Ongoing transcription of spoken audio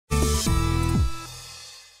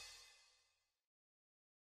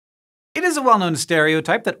is a well-known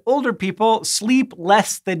stereotype that older people sleep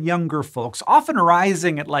less than younger folks, often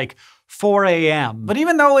rising at like 4 a.m. But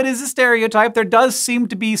even though it is a stereotype, there does seem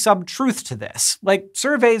to be some truth to this. Like,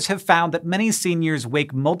 surveys have found that many seniors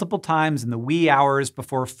wake multiple times in the wee hours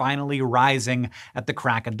before finally rising at the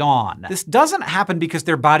crack of dawn. This doesn't happen because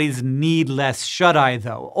their bodies need less shut-eye,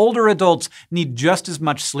 though. Older adults need just as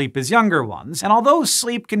much sleep as younger ones, and although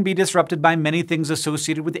sleep can be disrupted by many things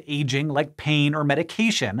associated with aging, like pain or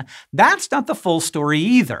medication, that's not the full story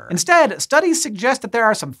either. Instead, studies suggest that there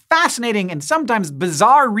are some fascinating and sometimes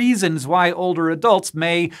bizarre reasons why older adults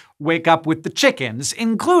may wake up with the chickens,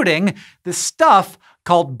 including the stuff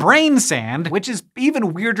called brain sand, which is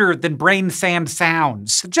even weirder than brain sand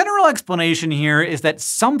sounds. The general explanation here is that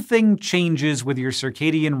something changes with your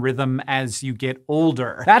circadian rhythm as you get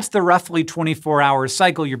older. That's the roughly 24-hour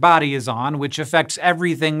cycle your body is on, which affects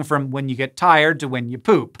everything from when you get tired to when you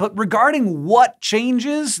poop. But regarding what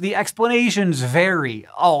changes, the explanations vary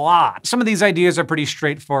a lot. Some of these ideas are pretty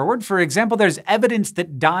straightforward. For example, there's evidence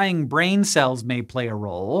that dying brain cells may play a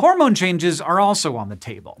role. Hormone changes are also on the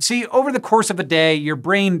table. See, over the course of a day, your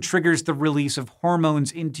brain triggers the release of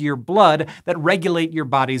hormones into your blood that regulate your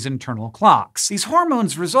body's internal clocks. These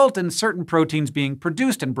hormones result in certain proteins being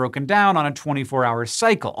produced and broken down on a 24-hour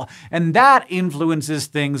cycle, and that influences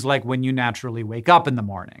things like when you naturally wake up in the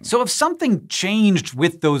morning. So if something changed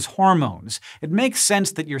with those hormones, it makes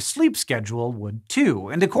sense that your sleep schedule would too.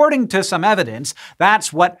 And according to some evidence,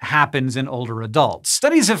 that's what happens in older adults.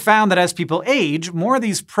 Studies have found that as people age, more of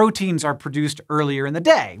these proteins are produced earlier in the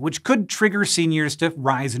day, which could trigger seniors to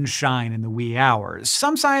rise and shine in the wee hours.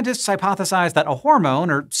 Some scientists hypothesize that a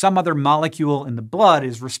hormone or some other molecule in the blood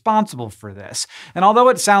is responsible for this. And although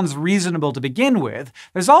it sounds reasonable to begin with,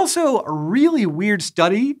 there's also a really weird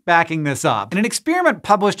study backing this up. In an experiment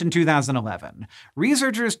published in 2011,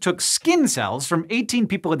 researchers took skin cells from 18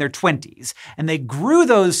 people in their 20s, and they grew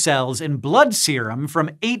those cells in blood serum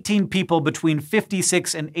from 18 people between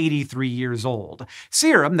 56 and 83 years old.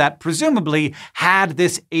 Serum that presumably had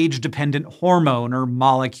this age-dependent hormone or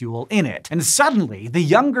molecule in it. And suddenly, the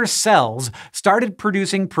younger cells started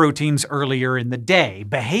producing proteins earlier in the day,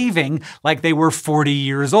 behaving like they were 40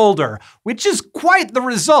 years older, which is quite the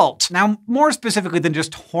result. Now, more specifically than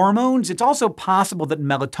just hormones, it's also possible that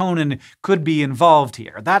melatonin could be involved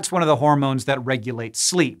here. That's one of the hormones that regulate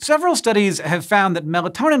sleep. Several studies have found that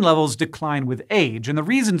melatonin levels decline with age, and the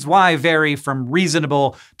reasons why vary from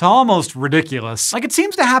reasonable to almost ridiculous. Like, it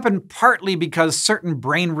seems to happen partly because certain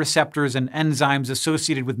brain receptors and enzymes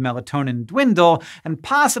associated with melatonin dwindle, and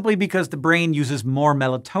possibly because the brain uses more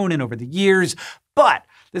melatonin over the years, but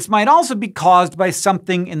this might also be caused by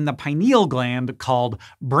something in the pineal gland called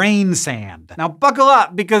brain sand. Now buckle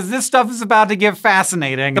up, because this stuff is about to get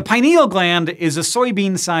fascinating. The pineal gland is a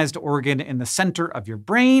soybean-sized organ in the center of your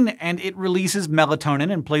brain, and it releases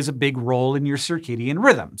melatonin and plays a big role in your circadian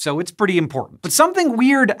rhythm, so it's pretty important. But something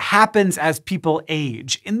weird happens as people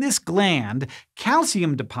age. In this gland,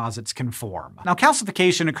 calcium deposits can form. Now,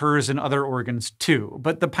 calcification occurs in other organs too,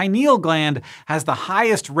 but the pineal gland has the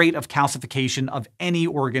highest rate of calcification of any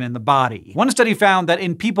organ in the body. One study found that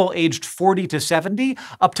in people aged 40 to 70,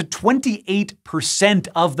 up to 28%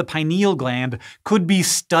 of the pineal gland could be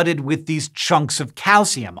studded with these chunks of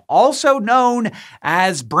calcium, also known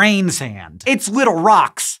as brain sand. It's little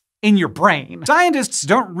rocks in your brain. Scientists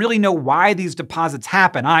don't really know why these deposits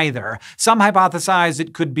happen either. Some hypothesize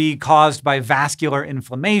it could be caused by vascular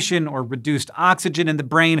inflammation or reduced oxygen in the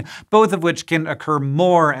brain, both of which can occur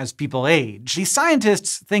more as people age. The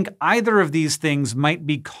scientists think either of these things might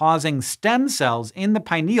be causing stem cells in the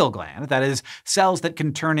pineal gland, that is, cells that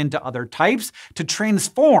can turn into other types, to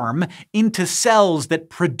transform into cells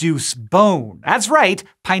that produce bone. That's right,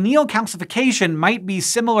 pineal calcification might be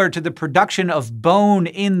similar to the production of bone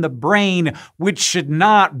in the brain, which should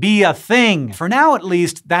not be a thing. For now, at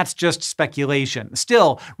least, that's just speculation.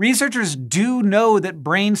 Still, researchers do know that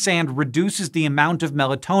brain sand reduces the amount of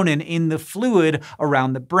melatonin in the fluid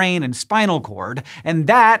around the brain and spinal cord, and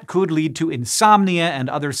that could lead to insomnia and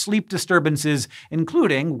other sleep disturbances,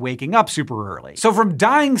 including waking up super early. So from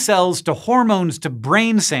dying cells to hormones to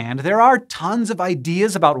brain sand, there are tons of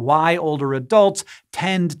ideas about why older adults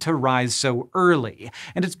tend to rise so early.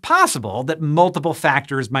 And it's possible that multiple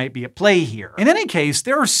factors might be at play here. In any case,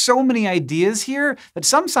 there are so many ideas here that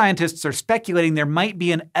some scientists are speculating there might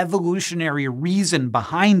be an evolutionary reason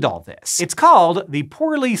behind all this. It's called the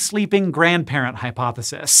poorly sleeping grandparent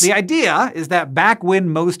hypothesis. The idea is that back when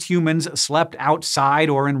most humans slept outside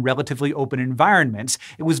or in relatively open environments,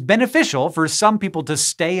 it was beneficial for some people to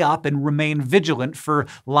stay up and remain vigilant for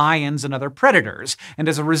lions and other predators. And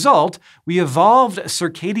as a result, we evolved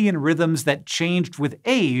circadian rhythms that changed with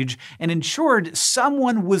age and ensured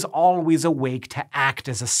someone was always awake to act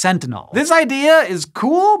as a sentinel. This idea is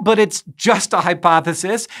cool, but it's just a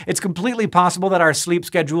hypothesis. It's completely possible that our sleep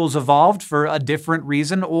schedules evolved for a different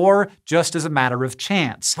reason or just as a matter of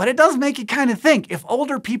chance. But it does make you kind of think, if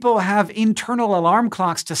older people have internal alarm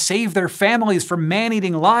clocks to save their families from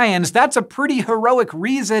man-eating lions, that's a pretty heroic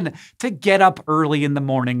reason to get up early in the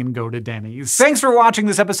morning and go to Denny's. Thanks for watching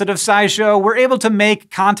this episode of SciShow. We're able to make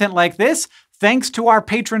content like this thanks to our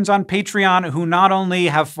patrons on Patreon, who not only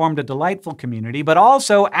have formed a delightful community, but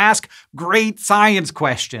also ask great science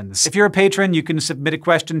questions. If you're a patron, you can submit a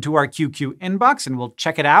question to our QQ inbox and we'll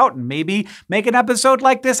check it out and maybe make an episode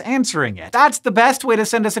like this answering it. That's the best way to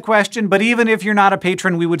send us a question, but even if you're not a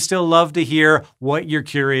patron, we would still love to hear what you're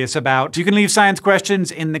curious about. You can leave science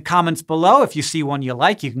questions in the comments below. If you see one you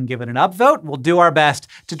like, you can give it an upvote. We'll do our best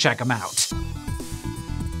to check them out.